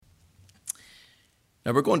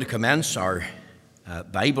Now we're going to commence our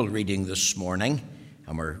Bible reading this morning,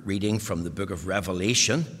 and we're reading from the book of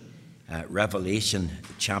Revelation, Revelation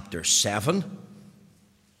chapter 7.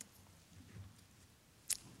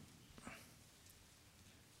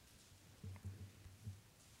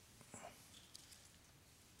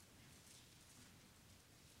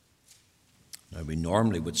 Now we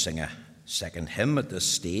normally would sing a second hymn at this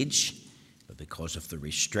stage, but because of the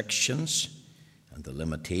restrictions and the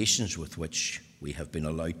limitations with which we have been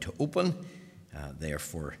allowed to open,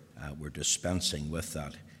 therefore we're dispensing with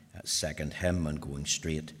that second hymn and going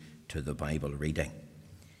straight to the Bible reading.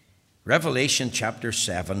 Revelation chapter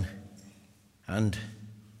 7, and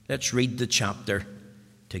let's read the chapter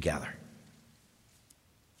together.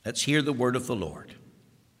 Let's hear the word of the Lord.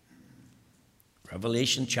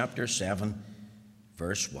 Revelation chapter 7,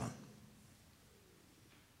 verse 1.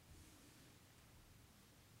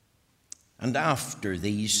 And after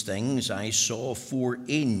these things I saw 4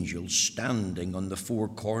 angels standing on the 4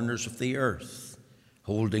 corners of the earth,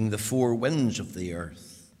 holding the 4 winds of the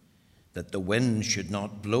earth, that the wind should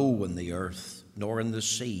not blow in the earth, nor in the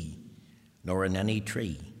sea, nor in any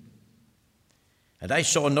tree. And I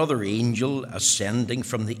saw another angel ascending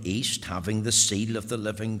from the east, having the seal of the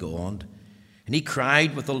living God. And he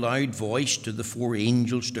cried with a loud voice to the 4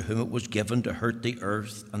 angels to whom it was given to hurt the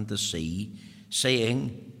earth and the sea,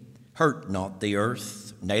 saying, Hurt not the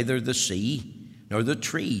earth, neither the sea, nor the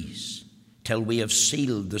trees, till we have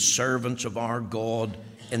sealed the servants of our God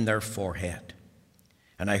in their forehead.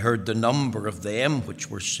 And I heard the number of them which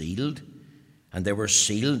were sealed, and they were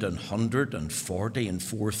sealed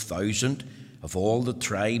 144,000 of all the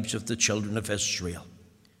tribes of the children of Israel.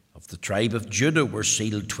 Of the tribe of Judah were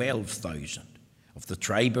sealed 12,000. Of the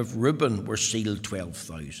tribe of Reuben were sealed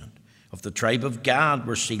 12,000. Of the tribe of Gad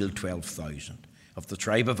were sealed 12,000. Of the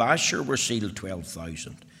tribe of Asher were sealed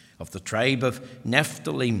 12,000. Of the tribe of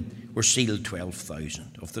Naphtali were sealed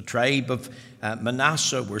 12,000. Of the tribe of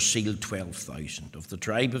Manasseh were sealed 12,000. Of the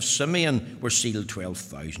tribe of Simeon were sealed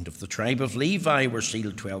 12,000. Of the tribe of Levi were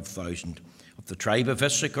sealed 12,000. Of the tribe of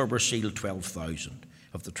Issachar were sealed 12,000.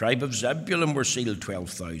 Of the tribe of Zebulun were sealed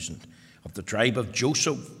 12,000. Of the tribe of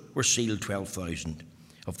Joseph were sealed 12,000.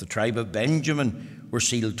 Of the tribe of Benjamin were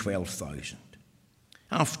sealed 12,000.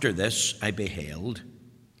 After this I beheld,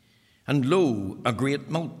 and lo, a great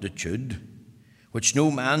multitude, which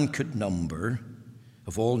no man could number,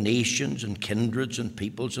 of all nations and kindreds and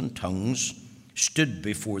peoples and tongues, stood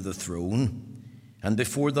before the throne and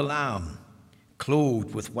before the Lamb,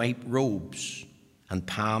 clothed with white robes and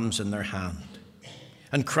palms in their hand,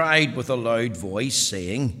 and cried with a loud voice,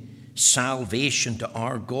 saying, Salvation to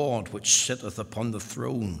our God, which sitteth upon the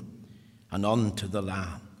throne, and unto the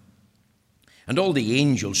Lamb. And all the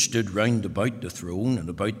angels stood round about the throne and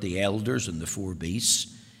about the elders and the 4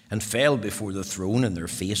 beasts, and fell before the throne in their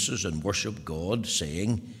faces and worshipped God,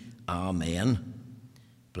 saying, Amen.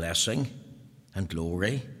 Blessing and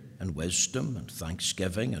glory and wisdom and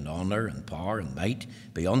thanksgiving and honour and power and might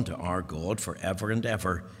be unto our God for ever and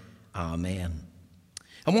ever. Amen.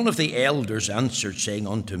 And one of the elders answered, saying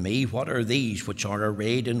unto me, What are these which are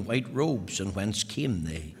arrayed in white robes, and whence came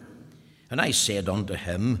they? And I said unto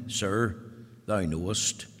him, Sir, thou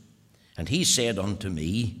knowest. And he said unto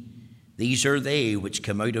me, These are they which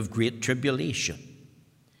come out of great tribulation,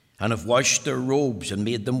 and have washed their robes and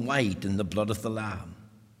made them white in the blood of the Lamb.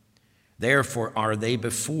 Therefore are they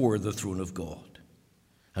before the throne of God,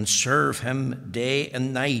 and serve him day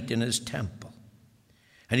and night in his temple.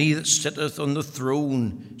 And he that sitteth on the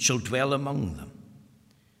throne shall dwell among them.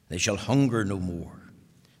 They shall hunger no more,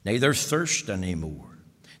 neither thirst any more.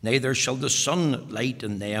 Neither shall the sun light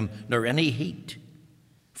in them, nor any heat.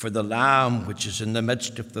 For the Lamb which is in the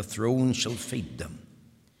midst of the throne shall feed them,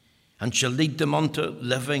 and shall lead them unto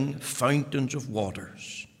living fountains of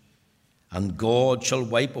waters. And God shall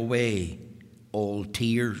wipe away all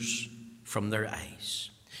tears from their eyes.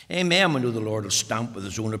 Amen. We know the Lord will stamp with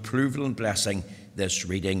his own approval and blessing this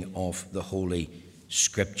reading of the Holy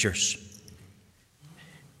Scriptures.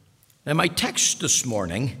 Now, my text this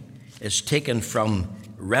morning is taken from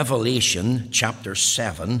Revelation chapter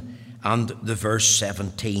 7 and the verse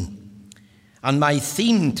 17. And my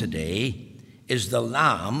theme today is the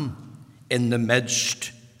Lamb in the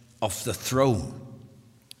midst of the throne.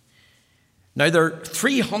 Now, there are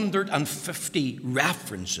 350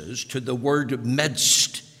 references to the word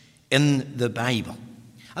midst in the Bible.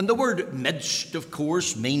 And the word midst, of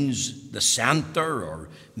course, means the center or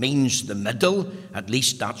means the middle. At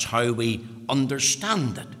least that's how we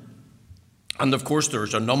understand it. And of course,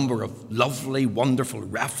 there's a number of lovely, wonderful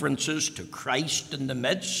references to Christ in the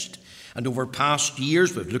midst. And over past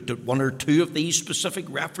years, we've looked at one or two of these specific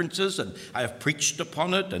references, and I have preached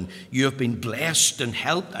upon it, and you have been blessed and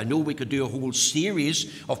helped. I know we could do a whole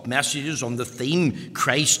series of messages on the theme,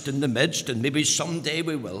 Christ in the midst, and maybe someday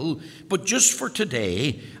we will. But just for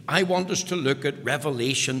today, I want us to look at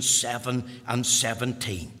Revelation 7 and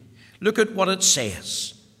 17. Look at what it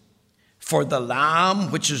says. For the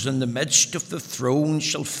Lamb which is in the midst of the throne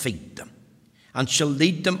shall feed them, and shall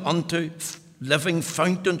lead them unto living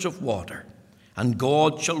fountains of water, and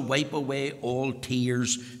God shall wipe away all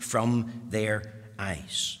tears from their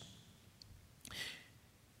eyes.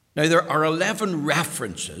 Now, there are 11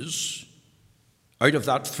 references out of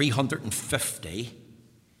that 350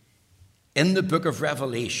 in the book of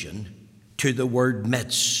Revelation to the word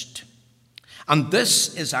midst. And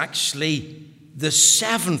this is actually the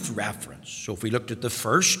seventh reference. So if we looked at the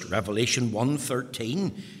first, Revelation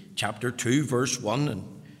 1:13, chapter 2, verse 1, and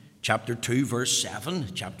chapter 2, verse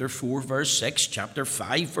 7, chapter 4, verse 6, chapter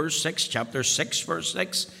 5, verse 6, chapter 6, verse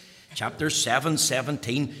 6, chapter 7,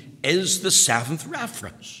 17 is the seventh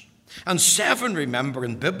reference. And 7, remember,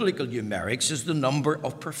 in biblical numerics is the number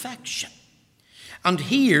of perfection. And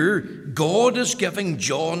here, God is giving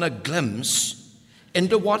John a glimpse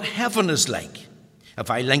into what heaven is like. If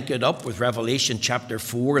I link it up with Revelation chapter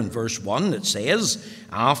 4 and verse 1, it says,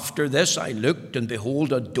 after this I looked, and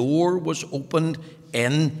behold, a door was opened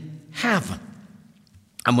in heaven.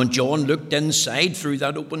 And when John looked inside through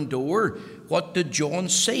that open door, what did John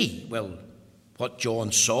see? Well, what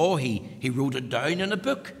John saw, he wrote it down in a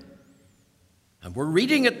book. And we're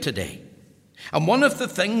reading it today. And one of the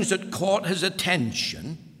things that caught his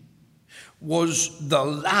attention was the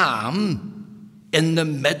Lamb in the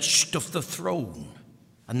midst of the throne.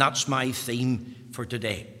 And that's my theme for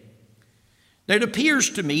today. Now, it appears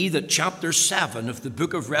to me that chapter 7 of the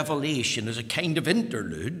book of Revelation is a kind of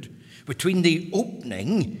interlude between the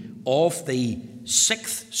opening of the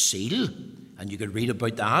sixth seal, and you can read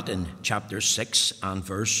about that in chapter 6 and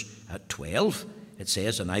verse 12. It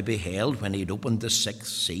says, and I beheld when he had opened the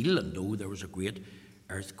sixth seal, and lo, there was a great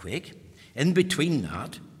earthquake. In between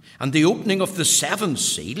that and the opening of the seventh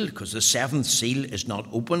seal, because the seventh seal is not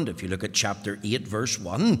opened, if you look at chapter 8, verse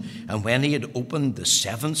 1, and when he had opened the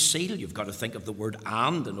seventh seal, you've got to think of the word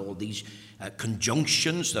and all these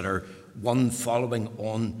conjunctions that are one following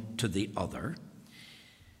on to the other.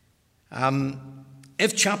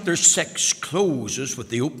 If chapter 6 closes with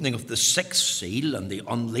the opening of the sixth seal and the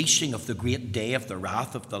unleashing of the great day of the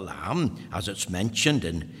wrath of the Lamb, as it's mentioned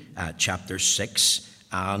in chapter 6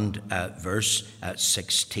 and verse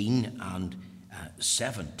 16 and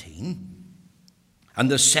 17,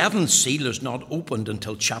 and the seventh seal is not opened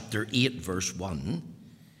until chapter 8, verse 1,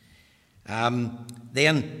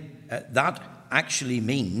 then that actually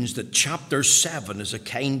means that chapter 7 is a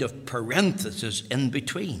kind of parenthesis in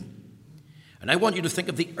between. And I want you to think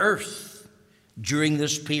of the earth during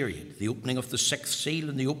this period, the opening of the sixth seal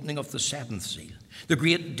and the opening of the seventh seal. The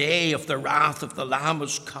great day of the wrath of the Lamb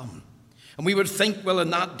has come. And we would think, well,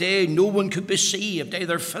 in that day, no one could be saved,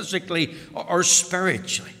 either physically or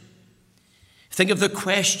spiritually. Think of the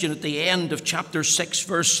question at the end of chapter 6,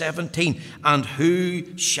 verse 17, and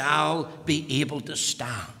who shall be able to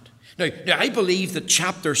stand? Now, I believe that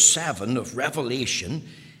chapter 7 of Revelation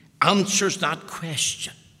answers that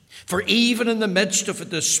question. For even in the midst of a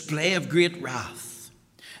display of great wrath,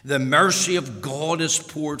 the mercy of God is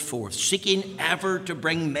poured forth, seeking ever to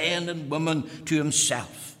bring men and women to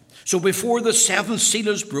himself. So before the seventh seal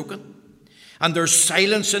is broken, and there's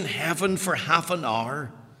silence in heaven for half an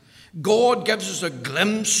hour, God gives us a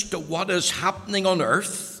glimpse to what is happening on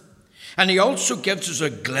earth, and he also gives us a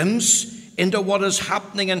glimpse into what is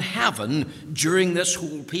happening in heaven during this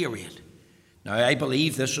whole period. Now, I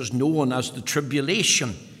believe this is known as the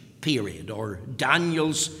tribulation period, or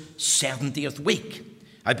Daniel's 70th week.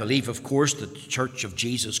 I believe, of course, that the Church of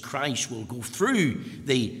Jesus Christ will go through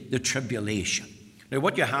the tribulation. Now,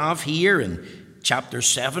 what you have here in chapter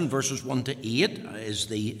 7, verses 1 to 8, is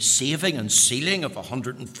the saving and sealing of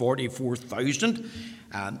 144,000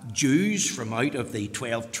 Jews from out of the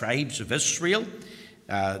 12 tribes of Israel.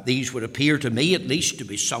 These would appear to me, at least, to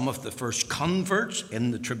be some of the first converts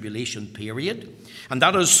in the tribulation period. And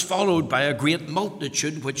that is followed by a great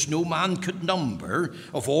multitude which no man could number,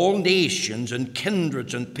 of all nations and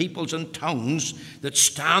kindreds and peoples and tongues, that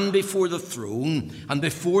stand before the throne and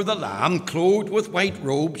before the Lamb, clothed with white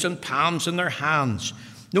robes and palms in their hands.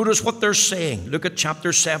 Notice what they're saying. Look at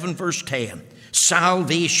chapter 7, verse 10.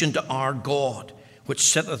 Salvation to our God, which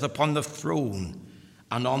sitteth upon the throne,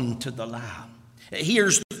 and unto the Lamb.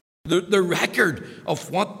 Here's the record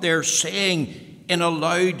of what they're saying in a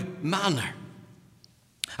loud manner.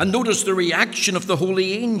 And notice the reaction of the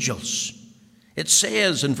holy angels. It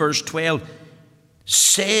says in verse 12,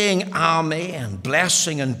 saying Amen,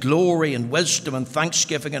 blessing and glory and wisdom and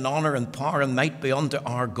thanksgiving and honor and power and might be unto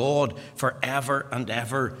our God forever and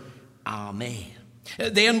ever. Amen.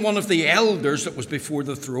 Then one of the elders that was before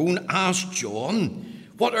the throne asked John,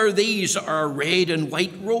 what are these that are arrayed in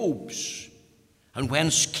white robes? And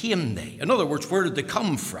whence came they? In other words, where did they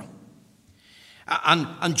come from?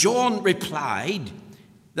 And John replied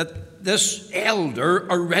that this elder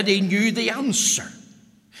already knew the answer.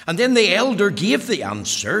 And then the elder gave the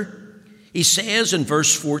answer. He says in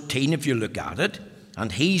verse 14, if you look at it, and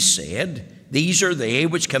he said, these are they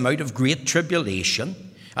which come out of great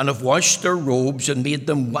tribulation, and have washed their robes and made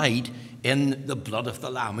them white in the blood of the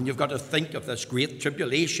Lamb. And you've got to think of this great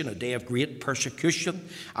tribulation, a day of great persecution,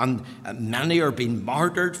 and many are being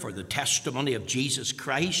martyred for the testimony of Jesus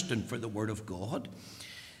Christ and for the word of God.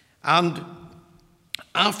 And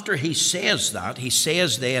after he says that, he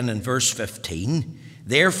says then in verse 15,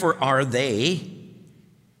 therefore are they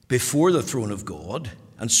before the throne of God,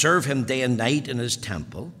 and serve him day and night in his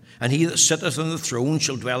temple, and he that sitteth on the throne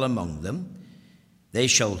shall dwell among them. They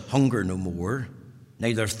shall hunger no more,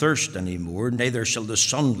 neither thirst any more, neither shall the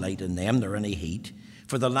sun light in them, nor any heat.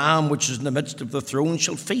 For the Lamb which is in the midst of the throne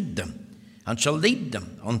shall feed them, and shall lead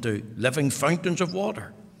them unto living fountains of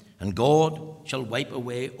water. And God shall wipe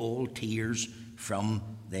away all tears from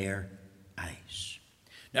their eyes.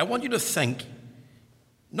 Now I want you to think,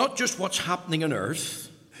 not just what's happening on earth,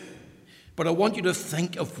 but I want you to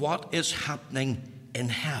think of what is happening in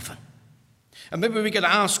heaven. And maybe we could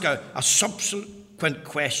ask a subsequent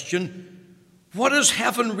question, what is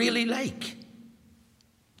heaven really like?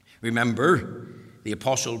 Remember, the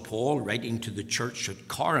Apostle Paul, writing to the church at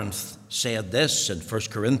Corinth, said this in 1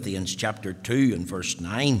 Corinthians chapter 2 and verse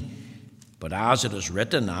 9, but as it is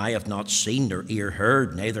written, eye have not seen nor ear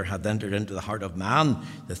heard, neither hath entered into the heart of man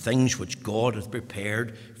the things which God hath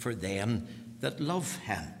prepared for them that love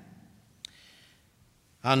him.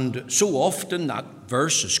 And so often that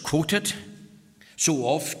verse is quoted. So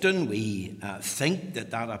often we think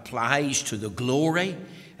that applies to the glory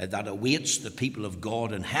that awaits the people of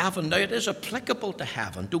God in heaven. Now, it is applicable to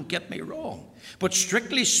heaven, don't get me wrong. But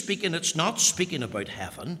strictly speaking, it's not speaking about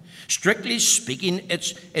heaven. Strictly speaking,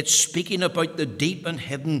 it's speaking about the deep and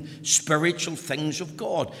hidden spiritual things of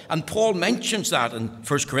God. And Paul mentions that in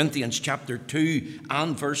 1 Corinthians chapter 2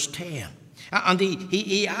 and verse 10. And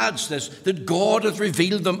he adds this, that God hath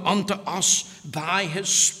revealed them unto us by his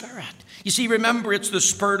Spirit. You see, remember, it's the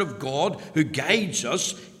Spirit of God who guides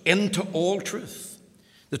us into all truth.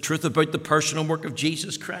 The truth about the personal work of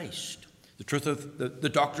Jesus Christ. The truth of the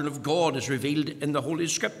doctrine of God is revealed in the Holy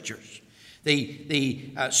Scriptures.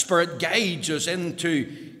 The Spirit guides us into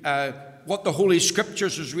what the Holy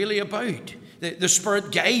Scriptures is really about. The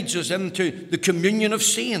Spirit guides us into the communion of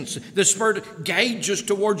saints. The Spirit guides us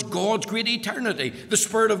towards God's great eternity. The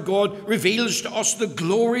Spirit of God reveals to us the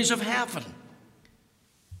glories of heaven.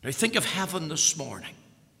 Now think of heaven this morning.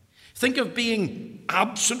 Think of being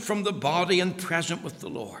absent from the body and present with the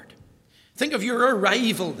Lord. Think of your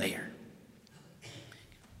arrival there.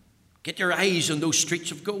 Get your eyes on those streets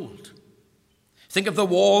of gold. Think of the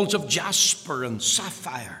walls of jasper and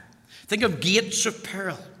sapphire. Think of gates of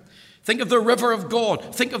pearl. Think of the river of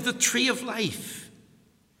God. Think of the tree of life.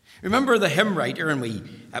 Remember the hymn writer, and we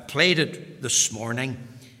played it this morning,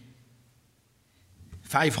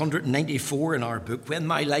 594 in our book, when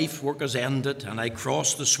my life work is ended and I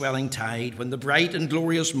cross the swelling tide, when the bright and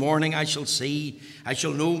glorious morning I shall see, I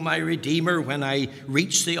shall know my Redeemer when I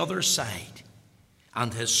reach the other side,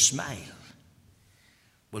 and his smile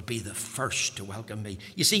will be the first to welcome me.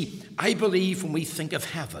 You see, I believe when we think of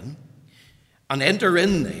heaven and enter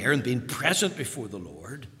in there and being present before the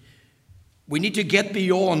Lord, we need to get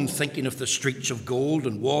beyond thinking of the streets of gold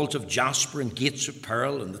and walls of jasper and gates of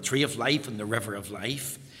pearl and the tree of life and the river of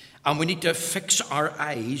life. And we need to fix our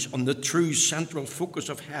eyes on the true central focus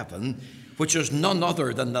of heaven, which is none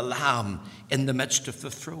other than the Lamb in the midst of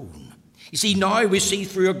the throne. You see, now we see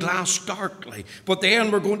through a glass darkly, but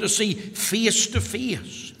then we're going to see face to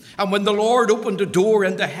face. And when the Lord opened a door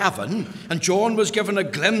into heaven, and John was given a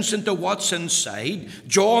glimpse into what's inside,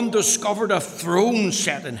 John discovered a throne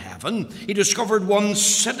set in heaven. He discovered one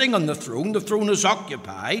sitting on the throne. The throne is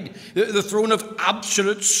occupied, the throne of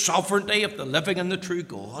absolute sovereignty of the living and the true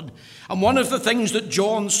God. And one of the things that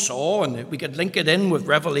John saw, and we could link it in with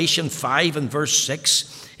Revelation 5 and verse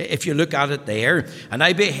 6, if you look at it there, and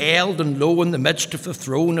I beheld, and lo, in the midst of the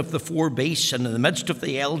throne of the four beasts, and in the midst of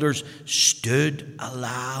the elders, stood a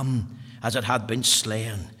lamb, as it had been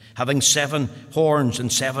slain, having 7 horns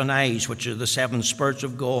and 7 eyes, which are the 7 spirits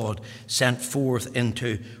of God sent forth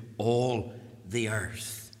into all the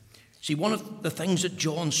earth. See, one of the things that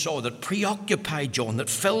John saw that preoccupied John, that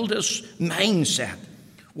filled his mindset,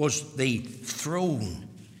 was the throne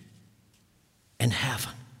in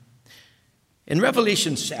heaven. In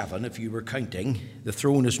Revelation 7, if you were counting, the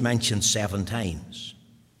throne is mentioned 7 times.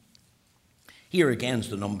 Here again is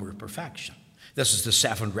the number of perfection. This is the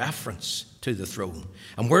 7th reference to the throne.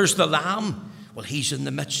 And where's the Lamb? Well, he's in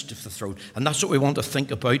the midst of the throne. And that's what we want to think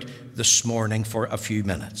about this morning for a few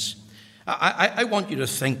minutes. I want you to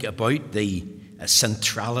think about the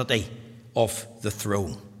centrality of the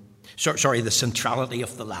throne. The centrality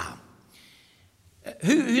of the Lamb.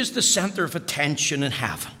 Who is the center of attention in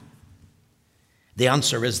heaven? The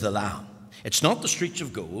answer is the Lamb. It's not the streets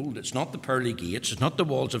of gold. It's not the pearly gates. It's not the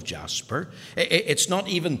walls of jasper. It's not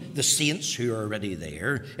even the saints who are already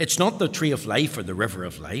there. It's not the tree of life or the river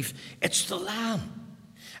of life. It's the Lamb.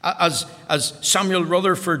 As Samuel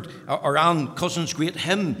Rutherford, or Ann Cousin's great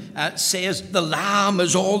hymn says, the Lamb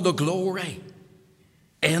is all the glory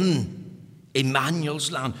in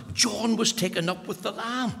Emmanuel's land. John was taken up with the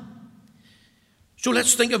Lamb. So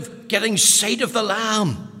let's think of getting sight of the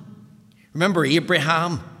Lamb. Remember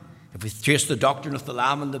Abraham? If we trace the doctrine of the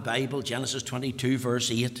Lamb in the Bible, Genesis 22, verse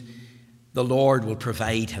 8, the Lord will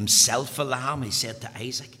provide himself a lamb, he said to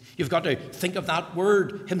Isaac. You've got to think of that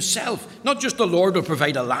word, himself. Not just the Lord will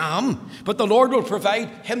provide a lamb, but the Lord will provide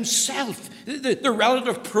himself. The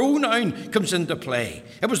relative pronoun comes into play.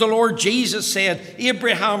 It was the Lord Jesus said,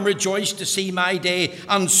 Abraham rejoiced to see my day,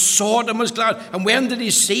 and Sodom was glad. And when did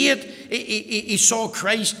he see it? He saw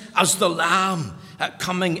Christ as the Lamb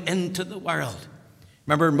coming into the world.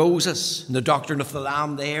 Remember Moses and the doctrine of the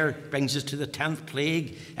Lamb there brings us to the 10th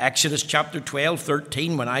plague. Exodus chapter 12,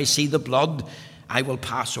 13, when I see the blood, I will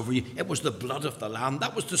pass over you. It was the blood of the Lamb.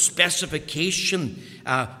 That was the specification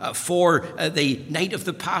for the night of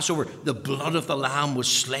the Passover. The blood of the Lamb was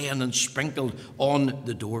slain and sprinkled on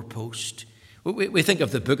the doorpost. We think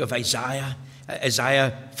of the book of Isaiah.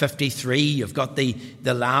 Isaiah 53, you've got the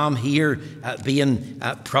Lamb here being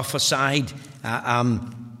prophesied.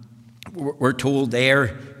 We're told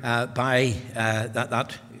there by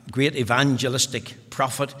that great evangelistic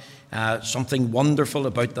prophet something wonderful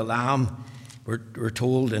about the Lamb. We're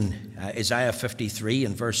told in Isaiah 53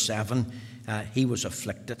 and verse 7, he was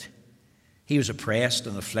afflicted. He was oppressed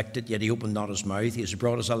and afflicted, yet he opened not his mouth. He is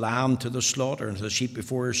brought as a lamb to the slaughter, and as a sheep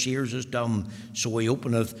before her shears is dumb, so he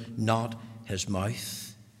openeth not his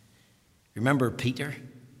mouth. Remember Peter?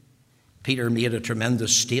 Peter made a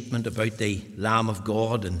tremendous statement about the Lamb of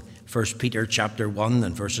God in 1 Peter chapter 1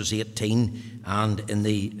 and verses 18 and in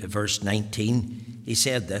the verse 19. He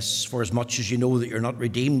said this, for as much as you know that you're not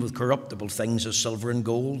redeemed with corruptible things as silver and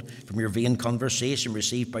gold from your vain conversation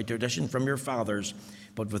received by tradition from your fathers,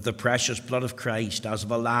 but with the precious blood of Christ, as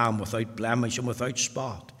of a lamb without blemish and without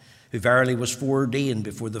spot, who verily was foreordained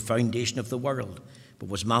before the foundation of the world, but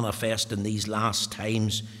was manifest in these last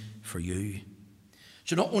times for you.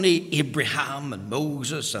 So not only Abraham and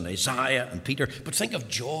Moses and Isaiah and Peter, but think of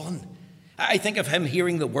John. I think of him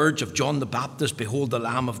hearing the words of John the Baptist, behold the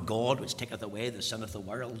Lamb of God, which taketh away the sin of the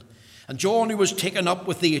world. And John, who was taken up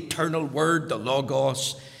with the eternal word, the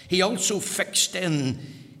Logos, he also fixed in,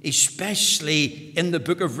 especially in the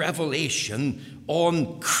book of Revelation,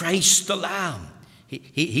 on Christ the Lamb.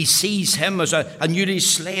 He sees him as a newly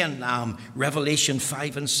slain lamb, Revelation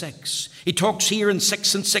 5 and 6. He talks here in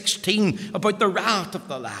 6 and 16 about the wrath of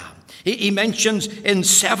the Lamb. He mentions in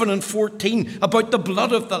 7 and 14 about the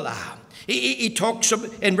blood of the Lamb. He talks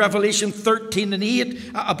in Revelation 13 and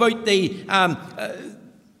 8 about the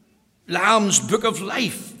Lamb's book of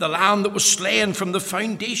life, the Lamb that was slain from the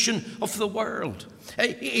foundation of the world.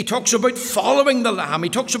 He talks about following the Lamb. He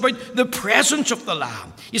talks about the presence of the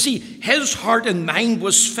Lamb. You see, his heart and mind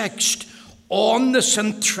was fixed on the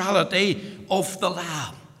centrality of the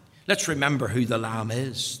Lamb. Let's remember who the Lamb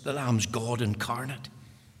is. The Lamb's God incarnate.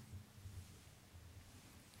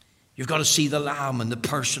 You've got to see the Lamb in the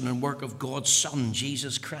person and work of God's Son,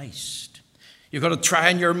 Jesus Christ. You've got to try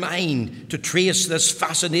in your mind to trace this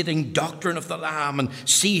fascinating doctrine of the Lamb and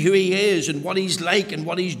see who he is and what he's like and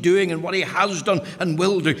what he's doing and what he has done and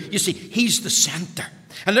will do. You see, he's the center.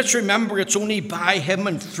 And let's remember, it's only by him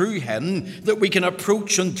and through him that we can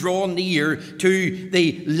approach and draw near to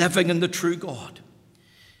the living and the true God.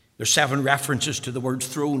 There's 7 references to the word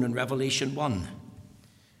throne in Revelation 1.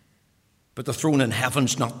 But the throne in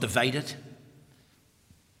heaven's not divided.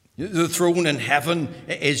 The throne in heaven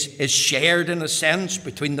is shared in a sense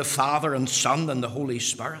between the Father and Son and the Holy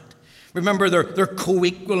Spirit. Remember, they're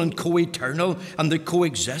co-equal and co-eternal, and they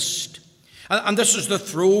coexist. And this is the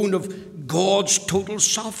throne of God's total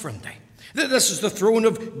sovereignty. This is the throne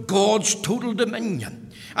of God's total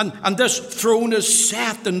dominion. And this throne is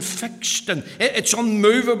set and fixed, and it's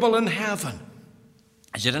unmovable in heaven.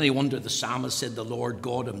 Is it any wonder the psalmist said, "The Lord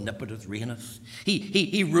God omnipotent reigneth"?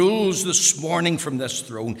 He rules this morning from this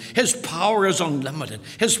throne. His power is unlimited.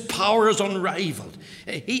 His power is unrivaled.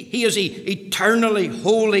 He is eternally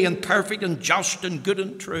holy and perfect and just and good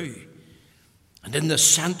and true. And in the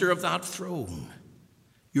center of that throne,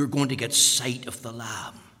 you're going to get sight of the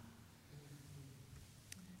Lamb.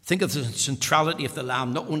 Think of the centrality of the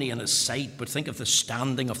Lamb, not only in his sight, but think of the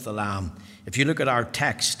standing of the Lamb. If you look at our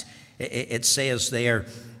text, it says there,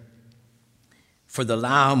 "For the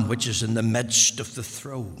Lamb which is in the midst of the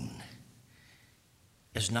throne."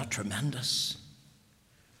 Isn't that tremendous?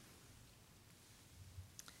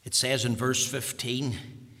 It says in verse 15,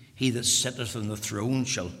 "He that sitteth on the throne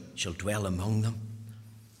shall dwell among them."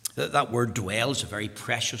 That word "dwell" is a very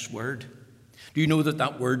precious word. Do you know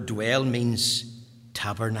that word "dwell" means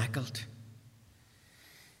tabernacled?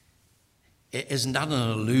 Isn't that an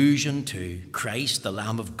allusion to Christ, the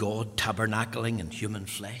Lamb of God, tabernacling in human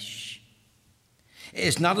flesh?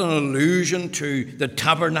 Isn't that an allusion to the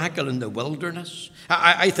tabernacle in the wilderness?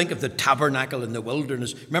 I think of the tabernacle in the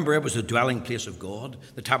wilderness. Remember, it was the dwelling place of God.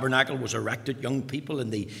 The tabernacle was erected, young people, in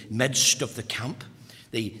the midst of the camp.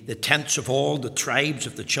 The tents of all the tribes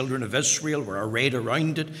of the children of Israel were arrayed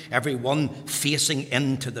around it, every one facing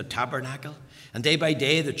into the tabernacle. And day by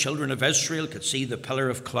day, the children of Israel could see the pillar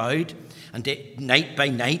of cloud. And night by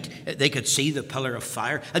night, they could see the pillar of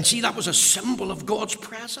fire. And see, that was a symbol of God's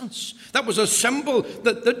presence. That was a symbol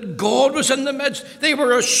that God was in the midst. They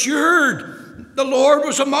were assured the Lord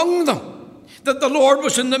was among them, that the Lord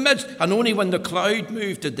was in the midst. And only when the cloud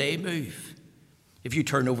moved did they move. If you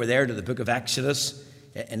turn over there to the book of Exodus,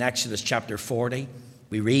 in Exodus chapter 40,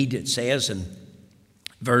 we read, it says in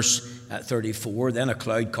verse 34, "Then a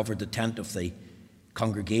cloud covered the tent of the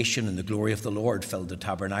congregation, and the glory of the Lord filled the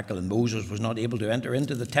tabernacle. And Moses was not able to enter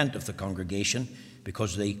into the tent of the congregation,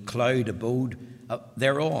 because the cloud abode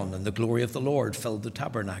thereon, and the glory of the Lord filled the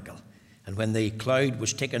tabernacle. And when the cloud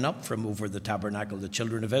was taken up from over the tabernacle, the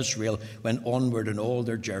children of Israel went onward in all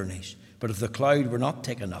their journeys. But if the cloud were not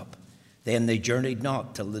taken up, then they journeyed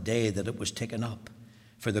not till the day that it was taken up.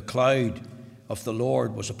 For the cloud of the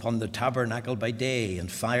Lord was upon the tabernacle by day, and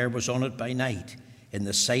fire was on it by night, in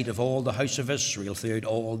the sight of all the house of Israel throughout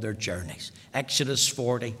all their journeys." Exodus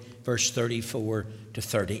 40, verse 34 to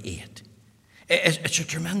 38. It's a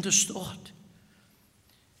tremendous thought.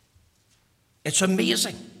 It's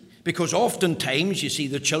amazing, because oftentimes you see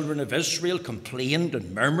the children of Israel complained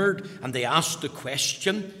and murmured, and they asked the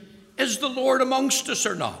question, "Is the Lord amongst us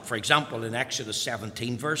or not?" For example, in Exodus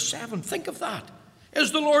 17, verse 7, think of that.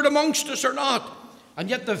 Is the Lord amongst us or not? And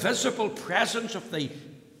yet the visible presence of the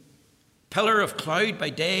pillar of cloud by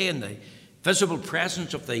day and the visible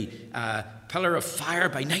presence of the pillar of fire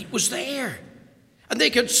by night was there. And they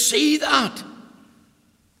could see that.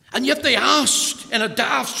 And yet they asked in a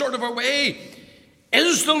daft sort of a way,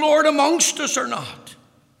 "Is the Lord amongst us or not?"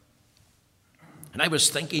 And I was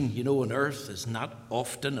thinking, on earth, is not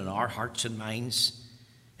often in our hearts and minds,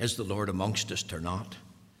 is the Lord amongst us or not?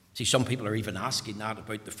 See, some people are even asking that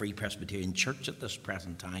about the Free Presbyterian Church at this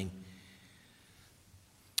present time.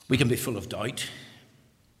 We can be full of doubt.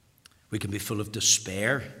 We can be full of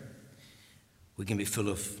despair. We can be full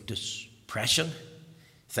of depression.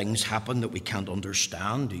 Things happen that we can't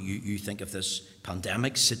understand. You think of this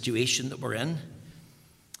pandemic situation that we're in.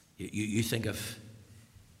 You think of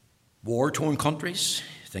war-torn countries.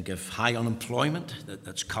 Think of high unemployment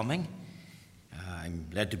that's coming. I'm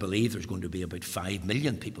led to believe there's going to be about 5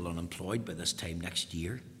 million people unemployed by this time next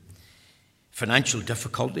year. Financial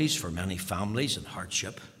difficulties for many families and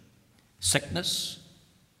hardship. Sickness,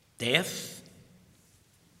 death.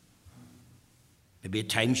 Maybe at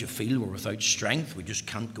times you feel we're without strength, we just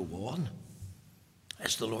can't go on.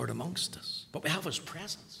 Is the Lord amongst us? But we have his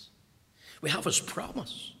presence. We have his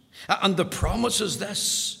promise. And the promise is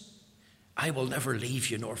this: I will never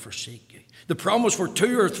leave you nor forsake you. The promise, where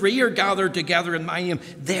 2 or 3 are gathered together in my name,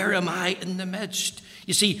 there am I in the midst.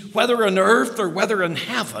 You see, whether on earth or whether in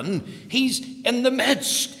heaven, he's in the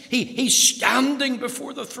midst. He's standing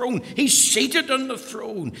before the throne. He's seated on the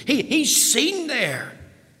throne. He's seen there.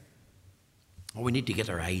 Oh, we need to get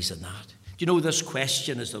our eyes on that. Do you know this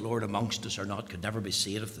question, is the Lord amongst us or not, could never be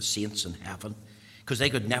said of the saints in heaven, because they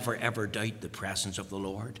could never ever doubt the presence of the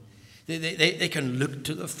Lord. They can look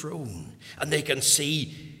to the throne and they can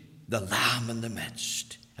see the Lamb in the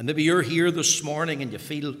midst. And maybe you're here this morning and you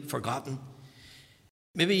feel forgotten.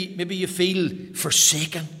 Maybe you feel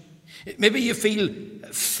forsaken. Maybe you feel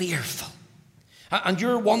fearful. And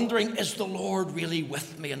you're wondering, is the Lord really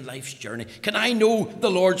with me in life's journey? Can I know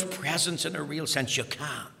the Lord's presence in a real sense? You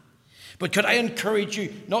can. But could I encourage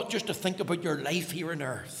you not just to think about your life here on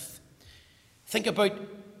earth? Think about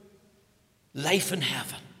life in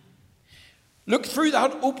heaven. Look through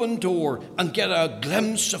that open door and get a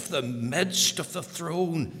glimpse of the midst of the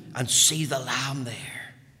throne and see the Lamb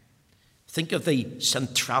there. Think of the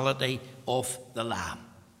centrality of the Lamb.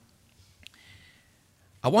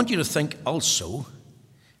 I want you to think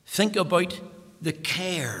about the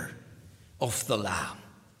care of the Lamb.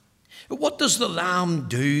 What does the Lamb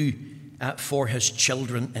do for his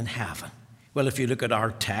children in heaven? Well, if you look at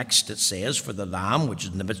our text, it says, "For the Lamb which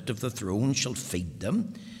is in the midst of the throne shall feed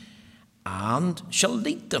them and shall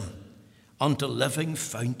lead them unto living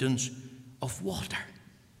fountains of water."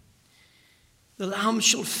 The Lamb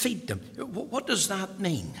shall feed them. What does that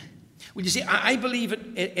mean? Well, you see, I believe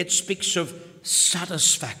it speaks of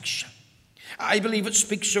satisfaction. I believe it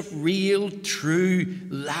speaks of real, true,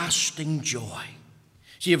 lasting joy.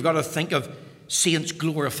 So you've got to think of saints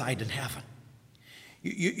glorified in heaven.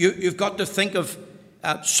 You've got to think of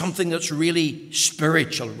something that's really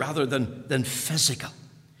spiritual rather than physical.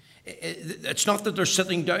 It's not that they're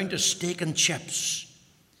sitting down to steak and chips,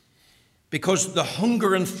 because the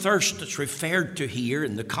hunger and thirst that's referred to here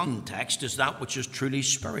in the context is that which is truly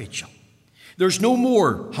spiritual. There's no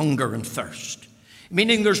more hunger and thirst,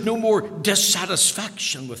 meaning there's no more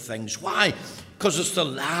dissatisfaction with things. Why? Because it's the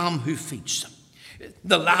Lamb who feeds them.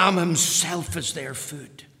 The Lamb himself is their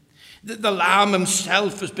food. The Lamb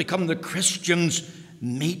himself has become the Christian's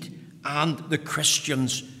meat and the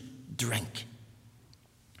Christian's drink.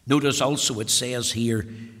 Notice also it says here,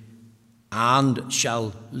 "and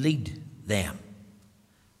shall lead them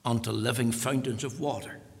unto living fountains of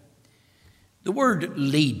water." The word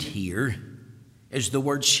lead here is the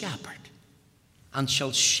word shepherd, "and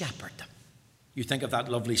shall shepherd them." You think of that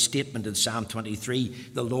lovely statement in Psalm 23,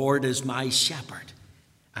 "The Lord is my shepherd,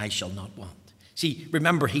 I shall not want." See,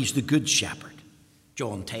 remember, he's the good shepherd.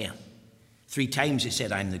 John 10. 3 times he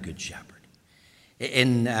said, "I'm the good shepherd."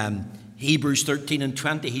 In Hebrews 13 and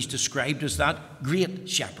 20, he's described as that great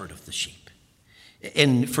shepherd of the sheep.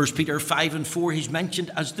 In 1 Peter 5 and 4, he's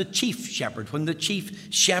mentioned as the chief shepherd, when the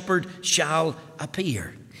chief shepherd shall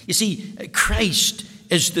appear. You see, Christ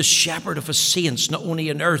is the shepherd of his saints, not only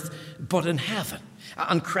on earth, but in heaven.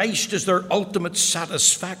 And Christ is their ultimate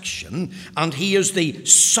satisfaction, and he is the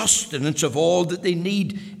sustenance of all that they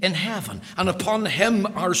need in heaven. And upon him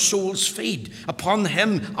our souls feed. Upon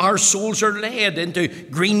him our souls are led into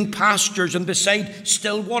green pastures and beside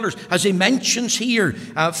still waters. As he mentions here,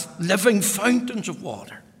 living fountains of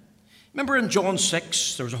water. Remember in John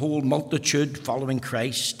 6, there was a whole multitude following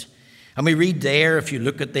Christ. And we read there, if you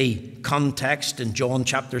look at the context in John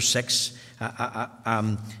chapter 6,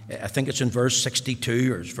 I think it's in verse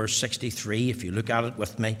 62 or it's verse 63, if you look at it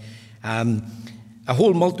with me. A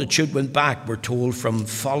whole multitude went back, we're told, from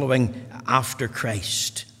following after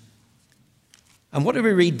Christ. And what do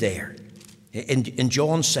we read there in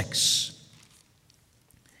John 6?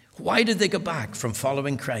 Why did they go back from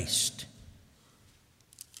following Christ?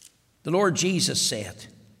 The Lord Jesus said,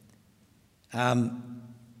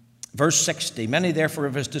 verse 60, "Many therefore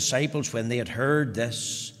of his disciples, when they had heard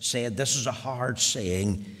this, said, This is a hard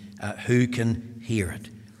saying, who can hear it?"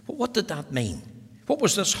 Well, what did that mean? What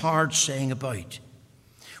was this hard saying about?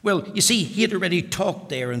 Well, you see, he had already talked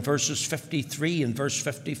there in verses 53 and verse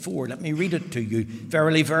 54. Let me read it to you.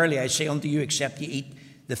 "Verily, verily, I say unto you, except ye eat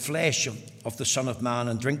the flesh of the Son of Man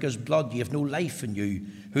and drink his blood, ye have no life in you.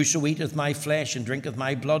 Whoso eateth my flesh and drinketh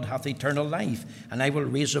my blood hath eternal life, and I will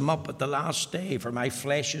raise him up at the last day. For my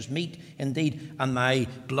flesh is meat indeed, and my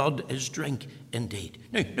blood is drink indeed."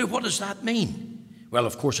 Now, what does that mean? Well,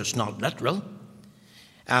 of course, it's not literal.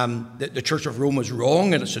 The Church of Rome was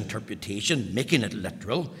wrong in its interpretation, making it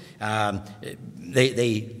literal.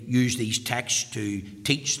 They use these texts to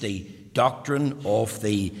teach the doctrine of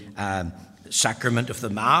the sacrament of the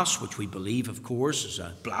Mass, which we believe, of course, is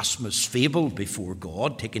a blasphemous fable before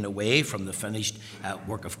God, taken away from the finished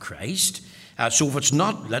work of Christ. So if it's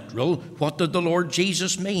not literal, what did the Lord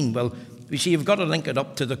Jesus mean? Well, you see, you've got to link it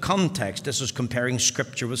up to the context. This is comparing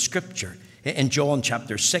Scripture with Scripture. In John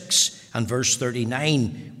chapter 6 and verse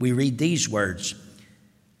 39, we read these words,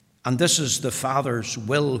 "And this is the Father's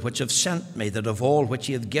will which hath sent me, that of all which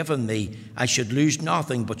he hath given me, I should lose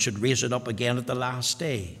nothing, but should raise it up again at the last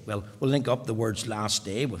day." Well, we'll link up the words "last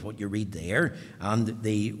day" with what you read there and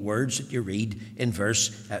the words that you read in verse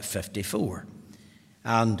 54.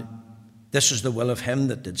 "And this is the will of him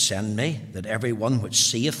that did send me, that every one which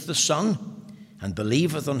seeth the Son and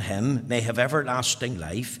believeth on him may have everlasting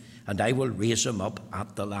life, and I will raise him up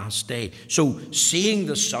at the last day. So seeing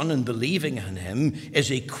the Son and believing in him is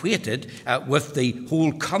equated with the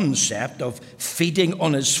whole concept of feeding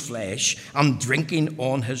on his flesh and drinking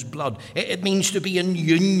on his blood. It means to be in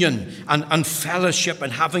union and fellowship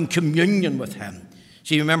and having communion with him.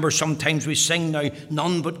 See, remember, sometimes we sing now,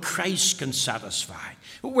 none but Christ can satisfy.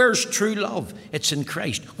 Where's true love? It's in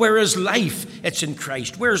Christ. Where is life? It's in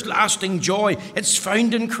Christ. Where's lasting joy? It's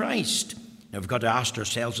found in Christ. Now we've got to ask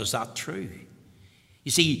ourselves, is that true?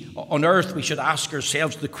 You see, on earth we should ask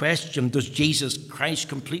ourselves the question, does Jesus Christ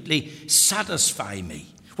completely satisfy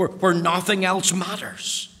me? Where nothing else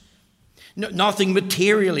matters. Nothing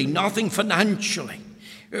materially, nothing financially.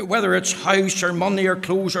 Whether it's house or money or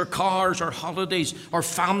clothes or cars or holidays or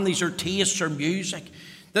families or tastes or music.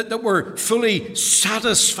 That we're fully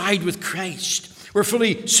satisfied with Christ. We're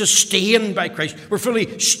fully sustained by Christ. We're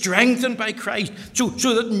fully strengthened by Christ so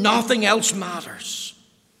that nothing else matters.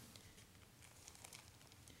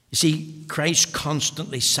 You see, Christ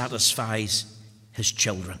constantly satisfies his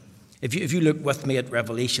children. If you look with me at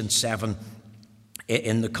Revelation 7,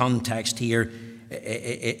 in the context here,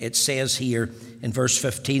 it says here in verse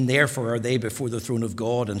 15, therefore are they before the throne of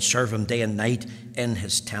God and serve him day and night in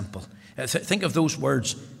his temple. Think of those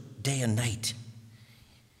words, day and night.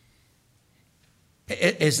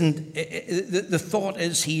 The thought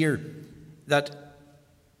is here that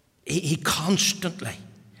he constantly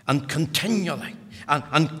and continually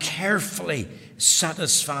and carefully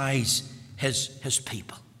satisfies his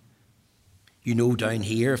people. You know, down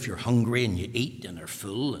here, if you're hungry and you eat and are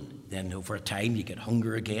full, and then over time you get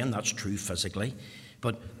hunger again, that's true physically.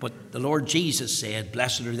 But the Lord Jesus said,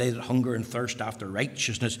 blessed are they that hunger and thirst after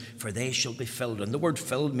righteousness, for they shall be filled. And the word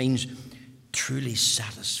filled means truly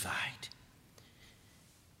satisfied.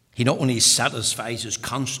 He not only satisfies us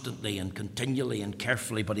constantly and continually and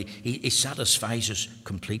carefully, but he satisfies us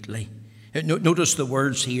completely. Notice the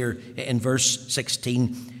words here in verse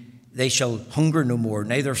 16. They shall hunger no more,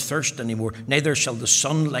 neither thirst any more, neither shall the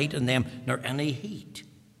sun light on them, nor any heat.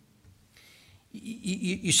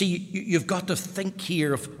 You see, you've got to think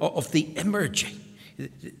here of the imagery.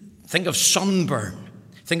 Think of sunburn.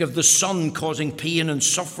 Think of the sun causing pain and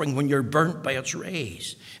suffering when you're burnt by its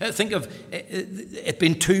rays. Think of it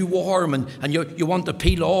being too warm and you want to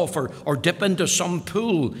peel off or dip into some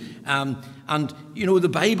pool. And, you know, the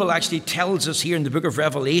Bible actually tells us here in the book of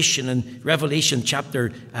Revelation, in Revelation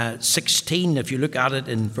chapter 16, if you look at it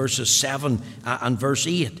in verses 7 and verse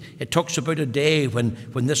 8, it talks about a day when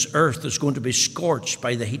this earth is going to be scorched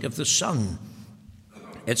by the heat of the sun.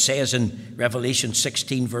 It says in Revelation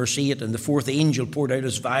 16 verse 8, and the fourth angel poured out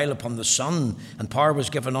his vial upon the sun, and power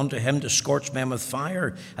was given unto him to scorch men with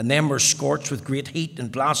fire. And them were scorched with great heat,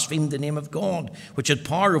 and blasphemed the name of God, which had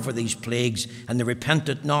power over these plagues, and they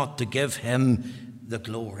repented not to give him the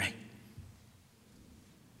glory.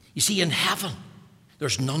 You see, in heaven,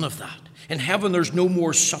 there's none of that. In heaven, there's no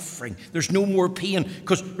more suffering. There's no more pain,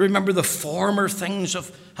 because remember, the former things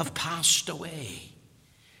have passed away.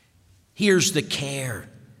 Here's the care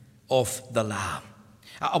of the Lamb.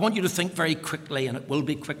 I want you to think very quickly, and it will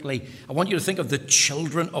be quickly. I want you to think of the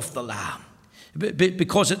children of the Lamb.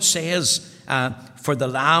 Because it says, for the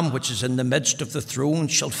Lamb which is in the midst of the throne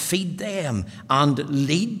shall feed them and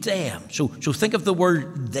lead them. So think of the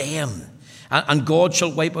word them. And God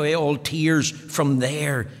shall wipe away all tears from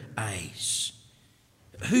their eyes.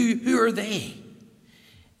 Who are they?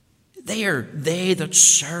 They are they that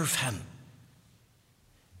serve him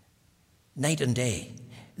night and day.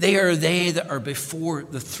 They are they that are before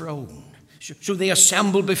the throne. So they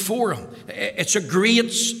assemble before him. It's a great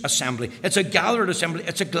assembly. It's a gathered assembly.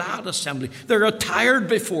 It's a glad assembly. They're attired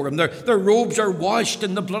before him. Their robes are washed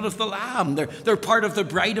in the blood of the Lamb. They're part of the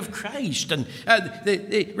bride of Christ. And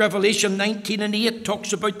the Revelation 19 and 8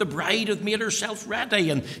 talks about the bride hath made herself ready.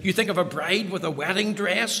 And you think of a bride with a wedding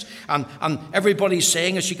dress, and everybody's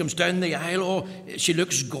saying as she comes down the aisle, oh, she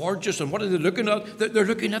looks gorgeous. And what are they looking at? They're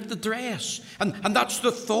looking at the dress. And that's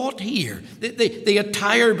the thought here. The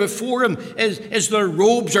attire before him is their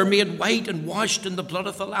robes are made white and washed in the blood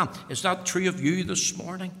of the Lamb. Is that true of you this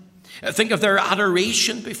morning? Think of their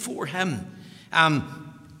adoration before him.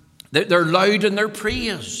 They're loud in their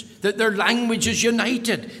praise. Their language is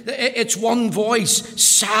united. It's one voice.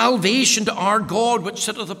 Salvation to our God which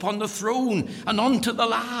sitteth upon the throne and unto the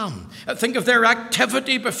Lamb. Think of their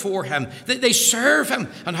activity before him. They serve him.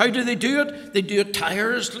 And how do? They do it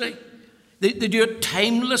tirelessly. They do it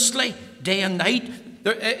timelessly, day and night.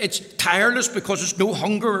 It's tireless because there's no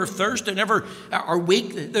hunger or thirst. They never are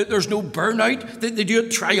weak. There's no burnout. They do it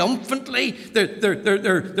triumphantly.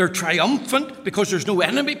 They're triumphant because there's no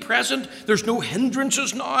enemy present. There's no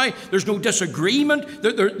hindrances now. There's no disagreement.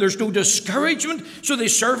 There's no discouragement. So they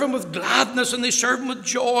serve him with gladness and they serve him with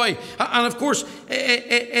joy. And of course,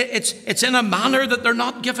 it's in a manner that they're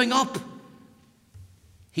not giving up.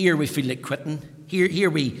 Here we feel like quitting. Here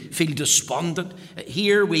we feel despondent.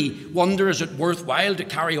 Here we wonder, is it worthwhile to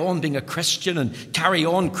carry on being a Christian and carry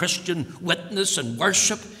on Christian witness and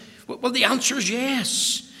worship? Well, the answer is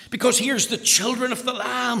yes, because here's the children of the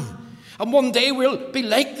Lamb. And one day we'll be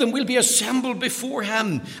like them. We'll be assembled before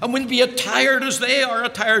him. And we'll be attired as they are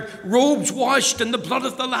attired, robes washed in the blood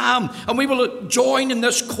of the Lamb. And we will join in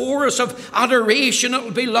this chorus of adoration.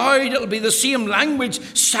 It'll be loud. It'll be the same language.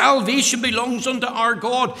 Salvation belongs unto our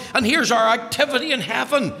God. And here's our activity in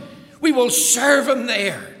heaven. We will serve him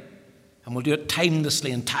there. And we'll do it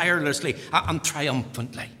timelessly and tirelessly and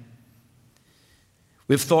triumphantly.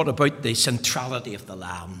 We've thought about the centrality of the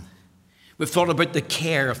Lamb. We've thought about the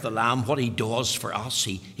care of the Lamb, what he does for us.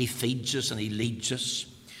 He feeds us and he leads us.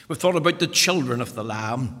 We've thought about the children of the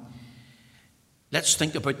Lamb. Let's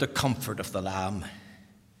think about the comfort of the Lamb.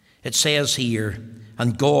 It says here,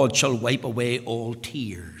 and God shall wipe away all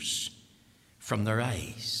tears from their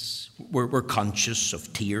eyes. We're conscious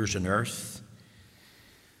of tears on earth.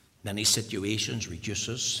 Many situations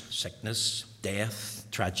reduces sickness, death,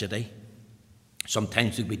 tragedy.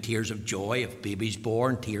 Sometimes there'll be tears of joy of babies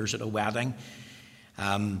born, tears at a wedding.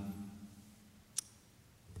 But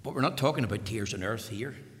we're not talking about tears on earth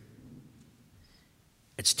here.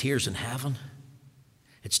 It's tears in heaven.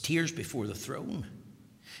 It's tears before the throne.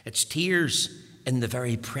 It's tears in the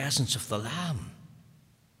very presence of the Lamb.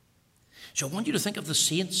 So I want you to think of the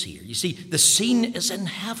saints here. You see, the scene is in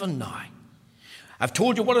heaven now. I've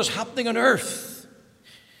told you what is happening on earth.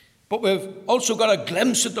 But we've also got a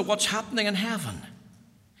glimpse into what's happening in heaven.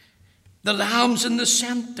 The Lamb's in the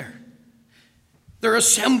center. They're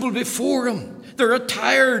assembled before him. They're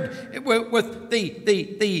attired with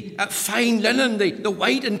the fine linen, the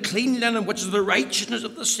white and clean linen, which is the righteousness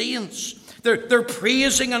of the saints. They're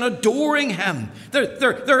praising and adoring him.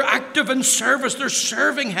 They're active in service. They're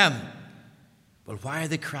serving him. Well, why are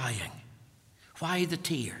they crying? Why the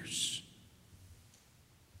tears?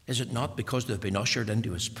 Is it not because they've been ushered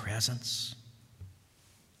into his presence?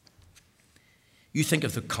 You think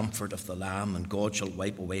of the comfort of the Lamb, and God shall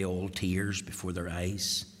wipe away all tears before their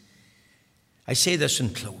eyes. I say this in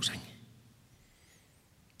closing.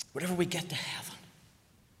 Whenever we get to heaven,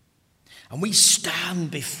 and we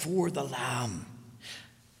stand before the Lamb,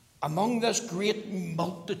 among this great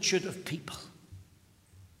multitude of people,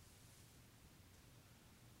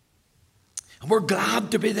 and we're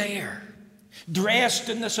glad to be there, dressed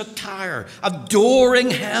in this attire,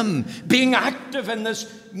 adoring him, being active in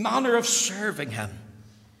this manner of serving him,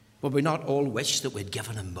 will we not all wish that we'd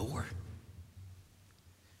given him more?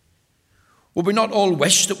 Will we not all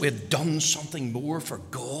wish that we had done something more for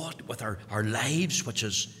God with our lives, which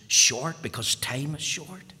is short because time is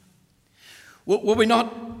short? Will we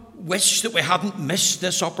not wish that we hadn't missed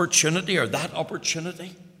this opportunity or that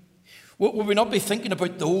opportunity? Will we not be thinking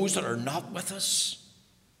about those that are not with us?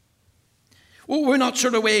 Will we not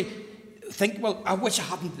sort of think, well, I wish I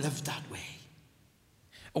hadn't lived that way.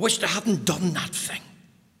 I wish I hadn't done that thing.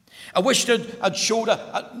 I wish I'd showed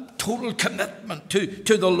a total commitment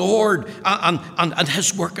to the Lord and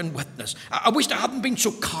his work and witness. I wish I hadn't been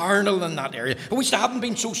so carnal in that area. I wish I hadn't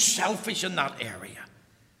been so selfish in that area.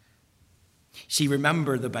 See,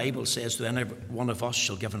 remember, the Bible says that any one of us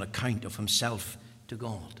shall give an account of himself to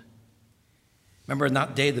God. Remember, in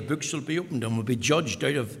that day the books will be opened and we'll be judged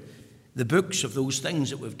out of the books of those things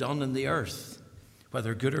that we've done in the earth,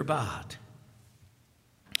 whether good or bad.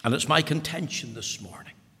 And it's my contention this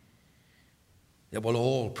morning that we'll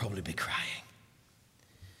all probably be crying.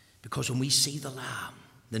 Because when we see the Lamb,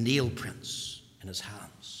 the nail prints in his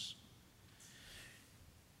hands,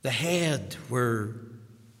 the head where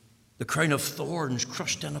the crown of thorns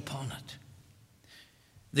crushed in upon it,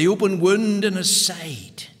 the open wound in his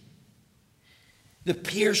side, the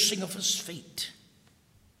piercing of his feet,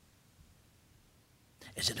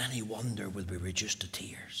 is it any wonder we'll be reduced to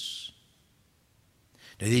tears?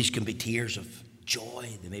 Now, these can be tears of joy.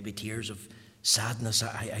 They may be tears of sadness.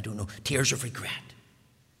 I don't know. Tears of regret.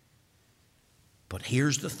 But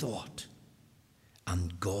here's the thought.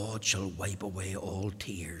 And God shall wipe away all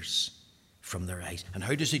tears from their eyes. And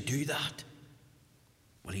how does he do that?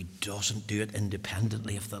 Well, he doesn't do it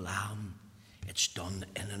independently of the Lamb. It's done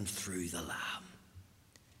in and through the Lamb.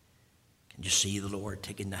 Can you see the Lord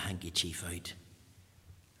taking the handkerchief out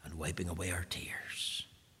and wiping away our tears.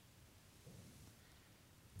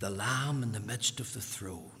 The Lamb in the midst of the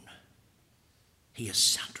throne, he is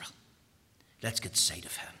central. Let's get sight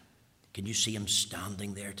of him. Can you see him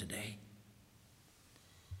standing there today?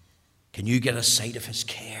 Can you get a sight of his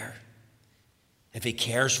care? If he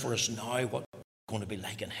cares for us now, what's it going to be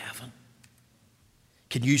like in heaven?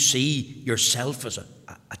 Can you see yourself as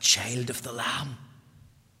a child of the Lamb?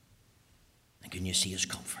 And can you see his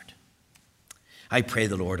comfort? I pray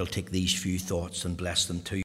the Lord will take these few thoughts and bless them to you.